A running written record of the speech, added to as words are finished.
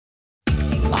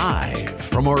Live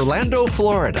from Orlando,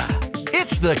 Florida,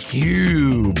 it's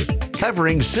theCUBE,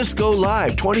 covering Cisco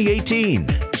Live 2018.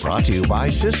 Brought to you by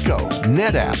Cisco,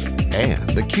 NetApp, and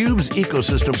theCUBE's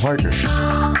ecosystem partners.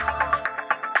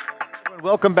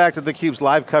 Welcome back to theCUBE's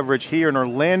live coverage here in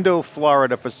Orlando,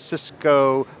 Florida for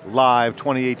Cisco Live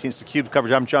 2018. It's theCUBE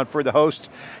coverage. I'm John Furrier, the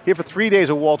host. Here for 3 days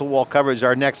of wall-to-wall coverage.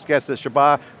 Our next guest is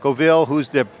Shubha Govil, who's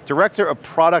the Director of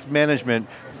Product Management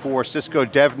for Cisco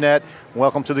DevNet.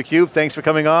 Welcome to theCUBE, thanks for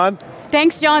coming on.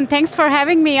 Thanks, John, thanks for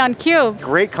having me on CUBE.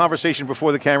 Great conversation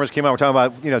before the cameras came on. We're talking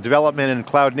about development and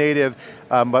cloud native,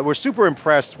 but we're super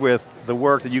impressed with the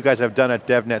work that you guys have done at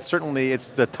DevNet. Certainly, it's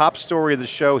the top story of the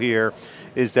show here,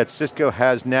 is that Cisco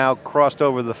has now crossed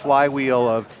over the flywheel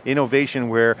of innovation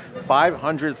where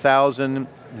 500,000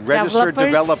 registered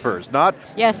developers, not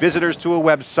visitors to a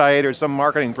website or some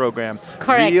marketing program.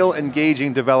 Correct. Real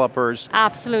engaging developers.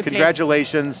 Absolutely.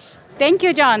 Congratulations. Thank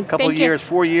you, John. Couple years,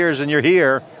 4 years, and you're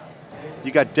here. You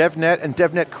got DevNet and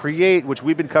DevNet Create, which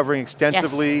we've been covering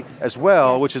extensively as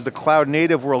well, which is the cloud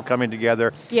native world coming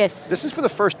together. Yes. This is for the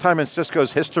first time in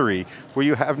Cisco's history where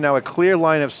you have now a clear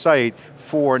line of sight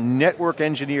for network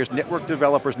engineers, network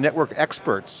developers, network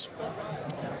experts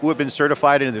who have been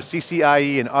certified in their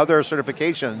CCIE and other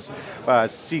certifications,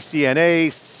 CCNA,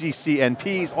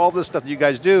 CCNPs, all this stuff that you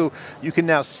guys do. You can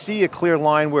now see a clear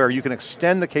line where you can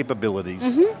extend the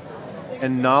capabilities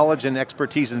and knowledge and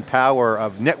expertise and power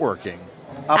of networking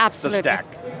up the stack.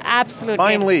 Absolutely.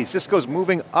 Finally, Cisco's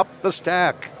moving up the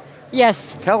stack.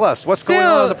 Yes. Tell us, what's going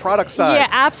on the product side? Yeah,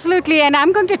 absolutely, and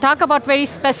I'm going to talk about very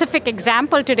specific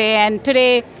example today, and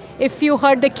today, if you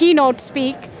heard the keynote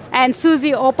speak, and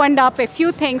Susie opened up a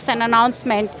few things, an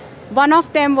announcement, one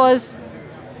of them was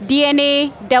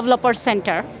DNA Developer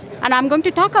Center, and I'm going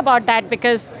to talk about that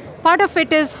because part of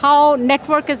it is how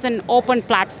network is an open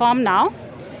platform now,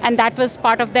 and that was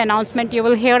part of the announcement. You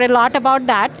will hear a lot about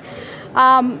that.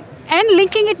 And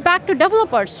linking it back to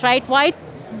developers, right? Why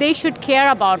they should care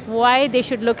about, why they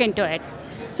should look into it.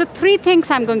 So 3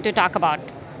 things I'm going to talk about.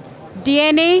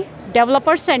 DNA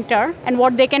Developer Center and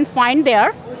what they can find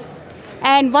there.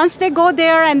 And once they go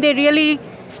there and they really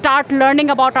start learning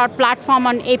about our platform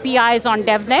on APIs on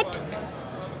DevNet,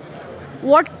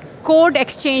 what code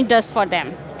exchange does for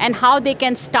them and how they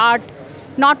can start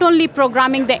not only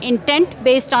programming the intent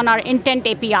based on our intent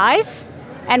APIs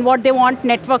and what they want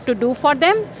network to do for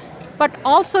them, but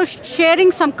also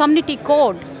sharing some community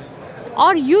code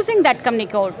or using that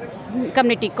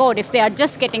community code if they are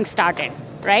just getting started,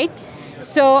 right?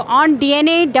 So on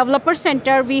DNA Developer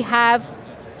Center, we have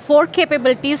 4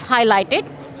 capabilities highlighted.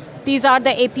 These are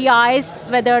the APIs,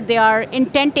 whether they are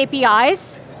intent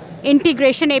APIs,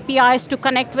 integration APIs to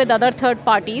connect with other third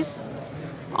parties,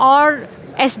 or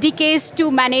SDKs to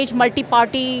manage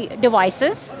multi-party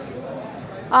devices,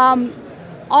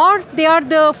 or they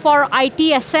are for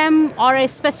ITSM or a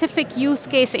specific use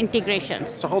case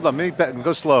integrations. So hold on, maybe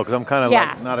go slow, because I'm kind of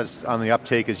like not as on the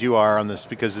uptake as you are on this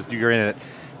because you're in it.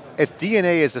 If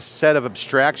DNA is a set of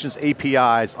abstractions,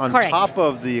 APIs on top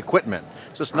of the equipment,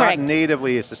 so it's not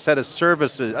natively, it's a set of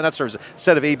services, not services,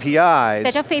 set of APIs.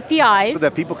 Set of APIs. So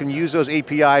that people can use those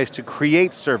APIs to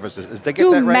create services. Did I get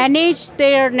that right? To manage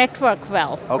their network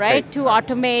well, right? To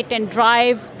automate and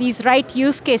drive these right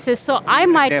use cases. So I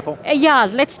might, example? Yeah,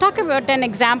 let's talk about an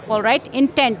example, right?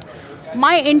 Intent.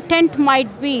 My intent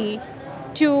might be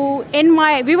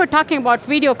we were talking about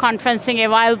video conferencing a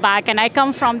while back, and I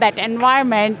come from that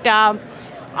environment.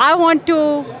 I want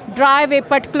to drive a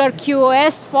particular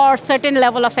QoS for certain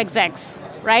level of execs,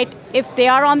 right? If they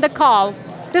are on the call,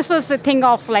 this was the thing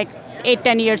of like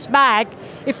 8-10 years back,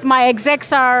 if my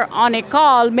execs are on a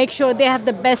call, make sure they have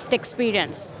the best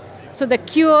experience. So the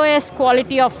QoS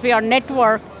quality of your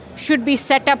network should be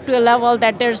set up to a level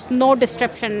that there's no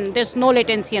disruption, there's no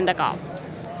latency in the call,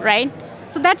 right?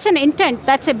 So that's an intent,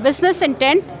 that's a business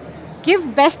intent.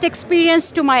 Give best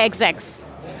experience to my execs.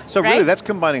 So really that's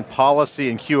combining policy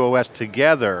and QoS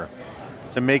together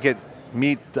to make it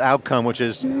meet the outcome, which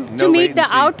is no latency. To meet the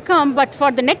outcome, but for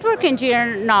the network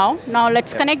engineer now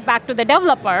let's connect back to the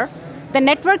developer. The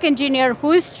network engineer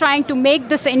who is trying to make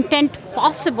this intent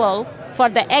possible for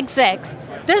the execs,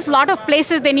 there's a lot of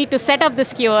places they need to set up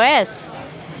this QoS.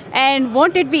 And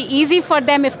won't it be easy for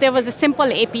them if there was a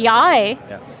simple API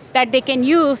that they can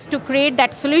use to create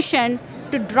that solution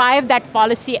to drive that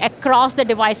policy across the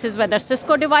devices, whether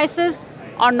Cisco devices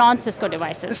or non-Cisco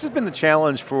devices. This has been the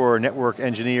challenge for network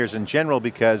engineers in general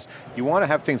because you want to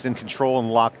have things in control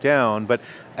and locked down, but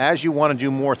as you want to do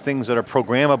more things that are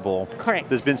programmable,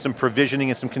 there's been some provisioning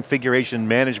and some configuration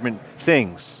management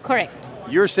things.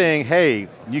 You're saying, hey,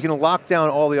 you can lock down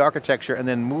all the architecture and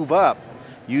then move up,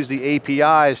 use the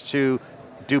APIs to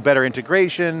do better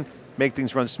integration, make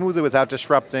things run smoothly without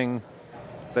disrupting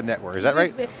the network, is that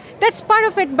right? That's part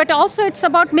of it, but also it's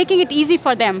about making it easy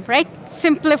for them, right?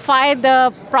 Simplify the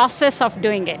process of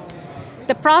doing it.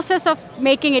 The process of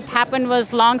making it happen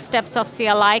was long steps of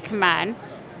CLI command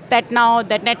that now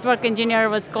the network engineer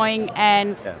was going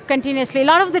and continuously, a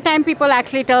lot of the time people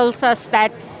actually tells us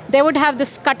that they would have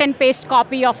this cut and paste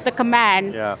copy of the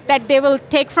command that they will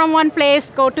take from one place,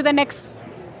 go to the next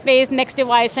place, next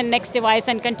device,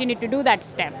 and continue to do that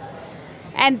step.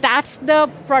 And that's the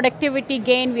productivity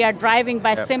gain we are driving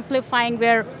by simplifying,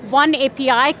 where one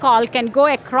API call can go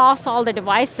across all the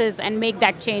devices and make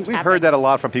that change happen. We've heard that a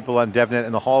lot from people on DevNet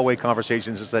in the hallway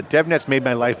conversations, is that DevNet's made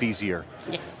my life easier.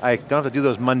 Yes. I don't have to do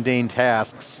those mundane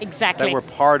tasks exactly. that were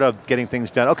part of getting things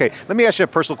done. Okay, let me ask you a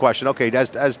personal question. Okay,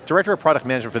 as Director of Product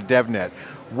Management for DevNet,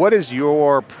 what is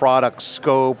your product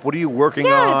scope? What are you working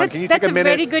on? Can you take a minute?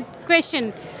 That's a very good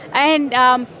question. And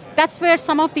that's where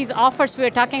some of these offers we were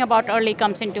talking about early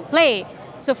comes into play.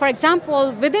 So for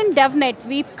example, within DevNet,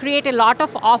 we create a lot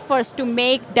of offers to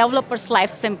make developers'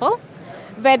 life simple,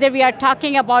 whether we are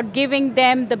talking about giving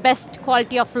them the best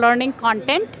quality of learning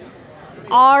content,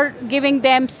 or giving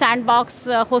them sandbox,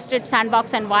 hosted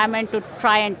sandbox environment to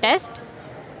try and test.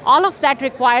 All of that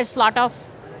requires a lot of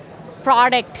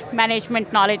product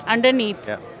management knowledge underneath.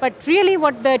 But really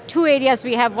what the two areas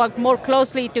we have worked more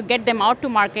closely to get them out to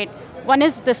market, one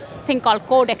is this thing called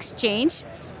Code Exchange.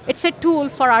 It's a tool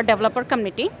for our developer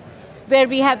community where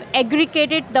we have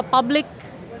aggregated the public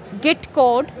Git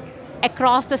code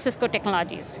across the Cisco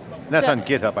technologies. And that's on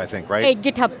GitHub, I think, right? A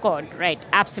GitHub code, right,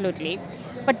 absolutely.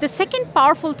 But the second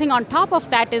powerful thing on top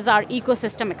of that is our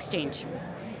ecosystem exchange.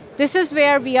 This is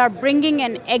where we are bringing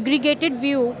an aggregated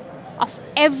view of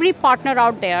every partner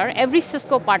out there, every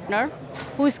Cisco partner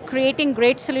who is creating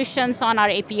great solutions on our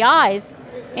APIs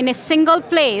in a single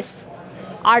place.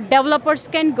 Our developers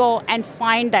can go and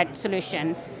find that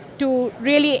solution to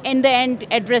really, in the end,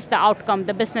 address the outcome,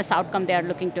 the business outcome they are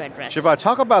looking to address. Shubha,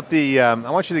 talk about the, I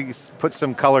want you to put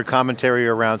some color commentary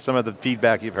around some of the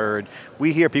feedback you've heard.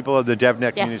 We hear people of the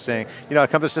DevNet community saying, you know, I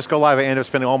come to Cisco Live, I end up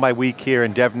spending all my week here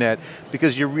in DevNet,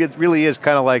 because it really is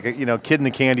kind of like a kid in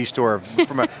the candy store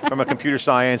from a computer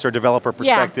science or developer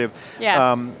perspective.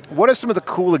 What are some of the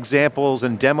cool examples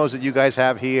and demos that you guys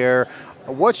have here?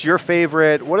 What's your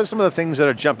favorite? What are some of the things that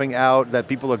are jumping out that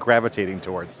people are gravitating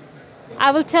towards?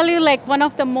 I will tell you, like, one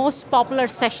of the most popular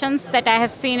sessions that I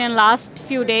have seen in last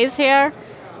few days here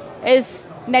is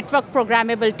network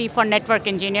programmability for network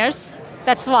engineers.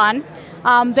 That's one.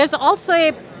 There's also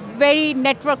a very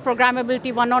network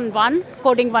programmability one-on-one,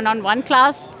 coding one-on-one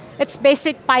class. It's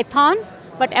basic Python,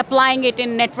 but applying it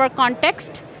in network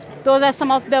context. Those are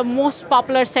some of the most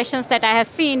popular sessions that I have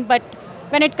seen, but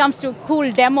when it comes to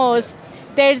cool demos,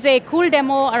 there's a cool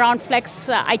demo around Flex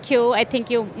IQ. I think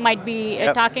you might be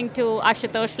talking to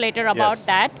Ashutosh later about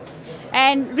that.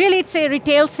 And really it's a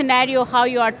retail scenario how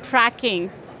you are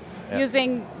tracking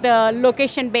using the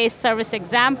location-based service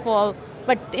example,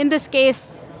 but in this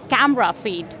case, camera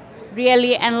feed,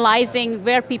 really analyzing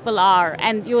where people are,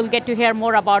 and you will get to hear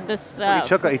more about this. He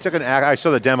took I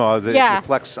saw the demo of the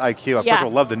Flex IQ. First of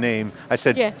all, love the name. I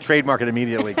said trademark it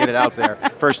immediately, get it out there.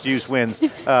 First use wins.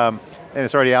 And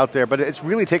it's already out there, but it's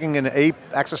really taking an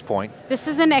access point. This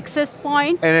is an access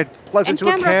point. And it plugs into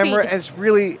a camera, and it's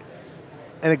really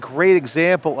a great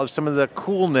example of some of the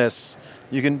coolness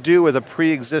you can do with a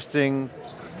pre-existing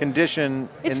condition,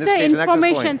 it's in this case, the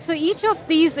information. So each of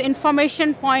these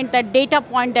information point, that data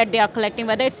point that they are collecting,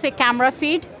 whether it's a camera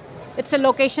feed, it's a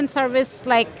location service,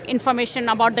 like information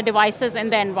about the devices in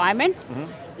the environment.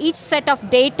 Each set of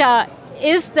data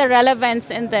is the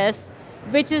relevance in this,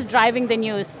 which is driving the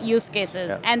new use cases.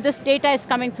 And this data is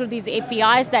coming through these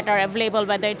APIs that are available,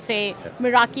 whether it's a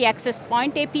Meraki Access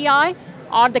Point API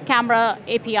or the camera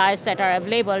APIs that are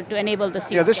available to enable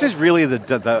this use this case. is really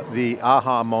the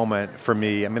aha moment for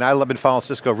me. I mean, I've been following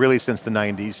Cisco really since the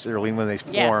 90s, early when they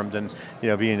formed, and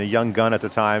being a young gun at the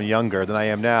time, younger than I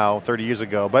am now, 30 years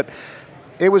ago. But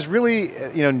it was really,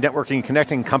 networking,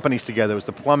 connecting companies together. It was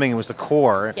the plumbing, it was the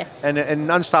core, and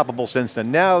unstoppable since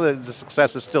then. Now the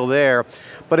success is still there,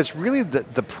 but it's really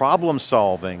the problem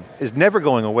solving is never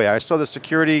going away. I saw the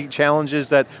security challenges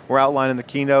that were outlined in the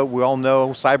keynote. We all know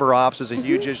cyber ops is a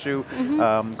huge issue.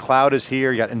 Cloud is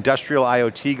here, you got industrial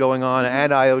IoT going on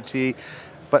and IoT,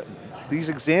 but these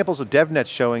examples of DevNet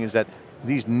showing is that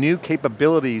these new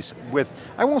capabilities with,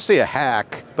 I won't say a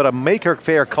hack, but a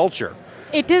maker-faire culture.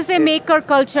 It is a maker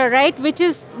culture, right? Which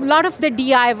is a lot of the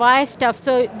DIY stuff.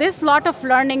 So there's a lot of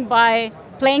learning by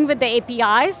playing with the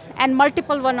APIs and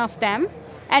multiple one of them.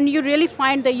 And you really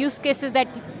find the use cases that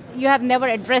you have never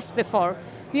addressed before.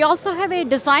 We also have a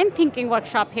design thinking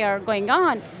workshop here going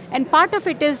on, and part of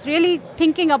it is really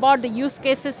thinking about the use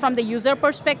cases from the user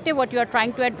perspective, what you are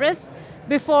trying to address,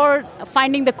 before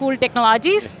finding the cool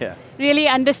technologies. Yeah. Really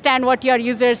understand what your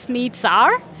users' needs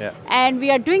are. Yeah. And we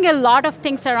are doing a lot of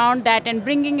things around that and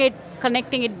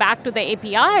connecting it back to the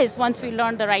APIs once we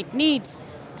learn the right needs,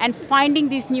 and finding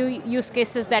these new use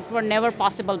cases that were never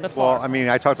possible before. Well, I mean,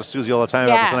 I talk to Susie all the time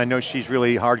about this, and I know she's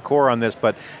really hardcore on this,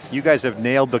 but you guys have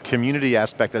nailed the community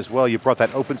aspect as well. You brought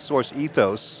that open source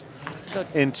ethos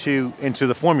into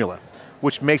the formula,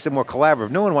 which makes it more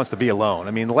collaborative. No one wants to be alone.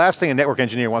 I mean, the last thing a network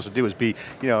engineer wants to do is be,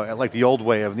 like the old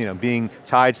way of, being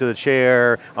tied to the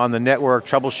chair on the network,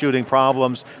 troubleshooting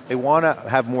problems. They want to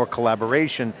have more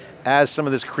collaboration as some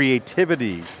of this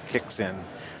creativity kicks in.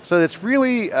 So it's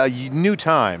really a new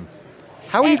time.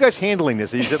 How are you guys handling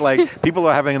this? Is it like people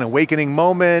are having an awakening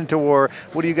moment, or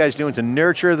what are you guys doing to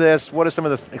nurture this? What are some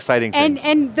of the exciting things?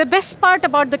 And the best part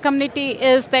about the community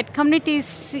is that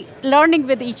communities learning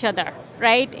with each other,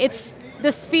 right? It's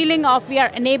this feeling of we are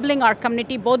enabling our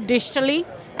community both digitally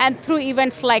and through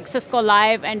events like Cisco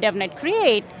Live and DevNet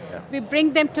Create. Yeah. We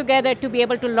bring them together to be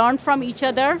able to learn from each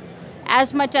other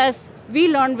as much as we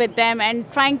learn with them,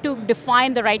 and trying to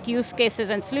define the right use cases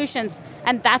and solutions,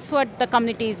 and that's what the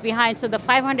community is behind. So the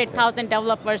 500,000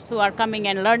 developers who are coming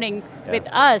and learning with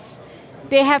us,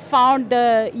 they have found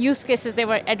the use cases they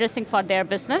were addressing for their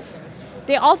business.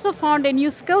 They also found a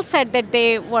new skill set that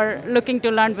they were looking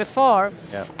to learn before,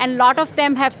 and a lot of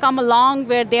them have come along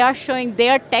where they are showing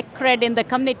their tech cred in the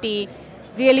community,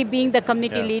 really being the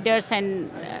community leaders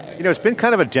and it's been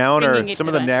kind of a downer. Some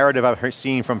of the narrative I've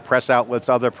seen from press outlets,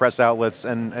 other press outlets,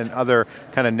 and other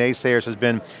kind of naysayers has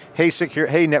been,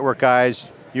 hey network guys,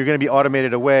 you're going to be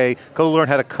automated away, go learn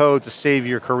how to code to save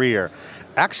your career.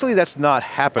 Actually, that's not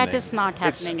happening. That is not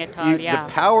happening at all, The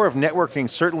power of networking,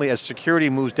 certainly as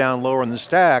security moves down lower in the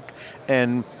stack,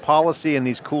 and policy and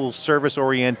these cool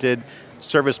service-oriented,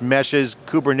 service meshes,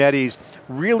 Kubernetes,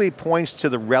 really points to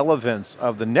the relevance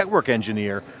of the network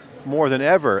engineer more than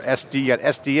ever.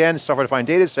 SDN, software-defined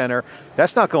data center,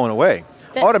 that's not going away.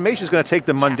 Automation is going to take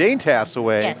the mundane tasks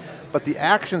away, but the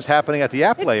action's happening at the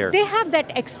app layer. They have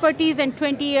that expertise and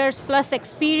 20 years plus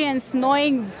experience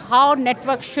knowing how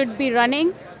networks should be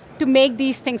running to make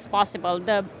these things possible.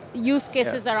 The use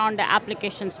cases around the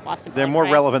applications possible. They're more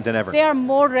relevant than ever. They are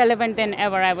more relevant than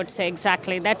ever, I would say,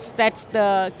 exactly. That's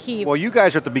the key. Well, you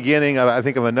guys are at the beginning, I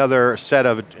think, of another set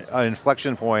of an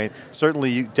inflection point.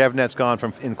 Certainly, DevNet's gone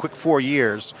from, in quick 4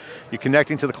 years, you're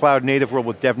connecting to the cloud native world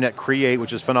with DevNet Create,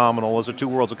 which is phenomenal. Those are two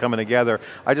worlds that are coming together.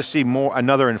 I just see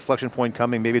another inflection point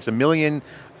coming. Maybe it's 1 million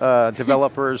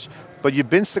developers, but you've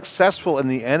been successful in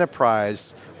the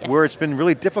enterprise where it's been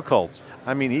really difficult.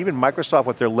 I mean, even Microsoft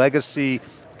with their legacy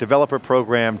developer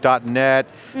program, .NET,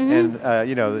 and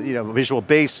Visual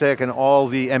Basic, and all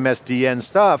the MSDN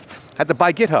stuff, had to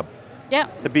buy GitHub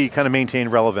to be kind of maintain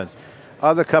relevance.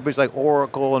 Other companies like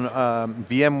Oracle and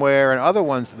VMware and other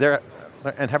ones, they're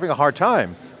having a hard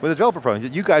time with the developer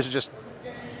program. You guys are just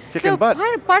kicking butt.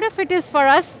 Part of it is for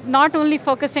us not only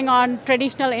focusing on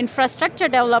traditional infrastructure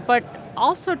developer, but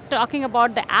also talking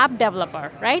about the app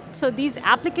developer, right? So these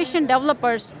application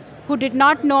developers who did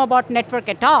not know about network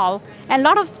at all, and a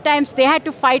lot of times they had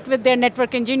to fight with their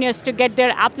network engineers to get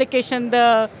their application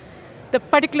the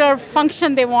particular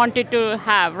function they wanted to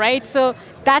have, right? So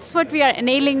that's what we are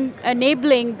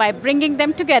enabling by bringing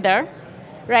them together,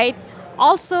 right?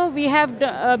 Also, we have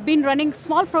been running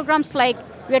small programs like,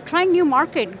 we are trying new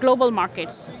global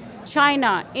markets,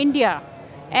 China, India,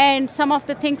 and some of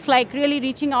the things like really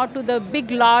reaching out to the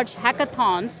big, large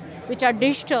hackathons, which are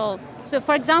digital. So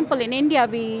for example, in India,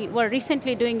 we were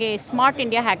recently doing a Smart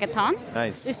India hackathon.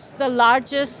 Nice. It's the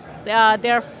largest,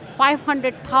 there are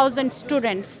 500,000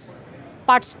 students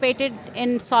participated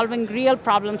in solving real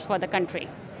problems for the country.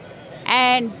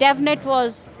 And DevNet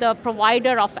was the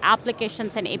provider of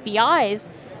applications and APIs,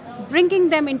 bringing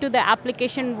them into the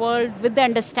application world with the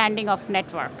understanding of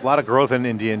network. A lot of growth in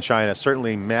India and China,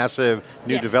 certainly massive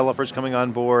new developers coming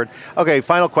on board. Okay,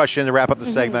 final question to wrap up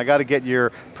the segment. I got to get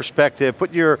your perspective.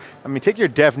 Take your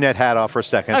DevNet hat off for a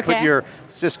second. Okay. Put your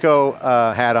Cisco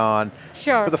hat on.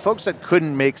 Sure. For the folks that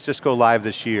couldn't make Cisco Live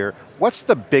this year, what's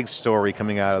the big story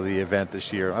coming out of the event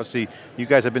this year? Obviously, you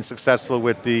guys have been successful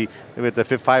with the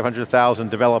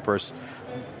 500,000 developers.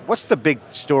 What's the big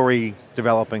story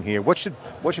developing here? What should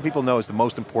people know is the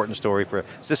most important story for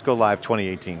Cisco Live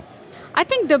 2018? I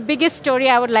think the biggest story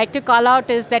I would like to call out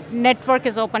is that network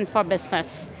is open for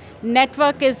business.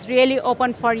 Network is really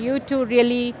open for you to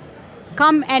really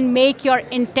come and make your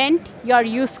intent, your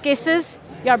use cases,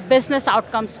 your business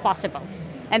outcomes possible.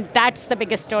 And that's the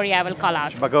biggest story I will call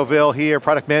out. Shubha Govil here,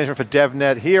 product management for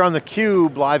DevNet, here on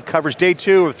theCUBE, live coverage, day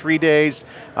 2 of 3 days.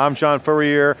 I'm John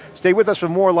Furrier. Stay with us for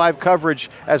more live coverage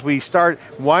as we start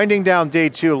winding down day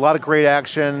 2. A lot of great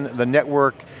action. The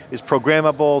network is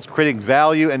programmable, it's creating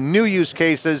value and new use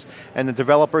cases, and the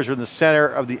developers are in the center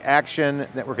of the action,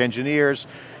 network engineers,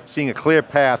 seeing a clear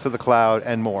path to the cloud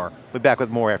and more. We'll be back with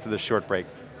more after this short break.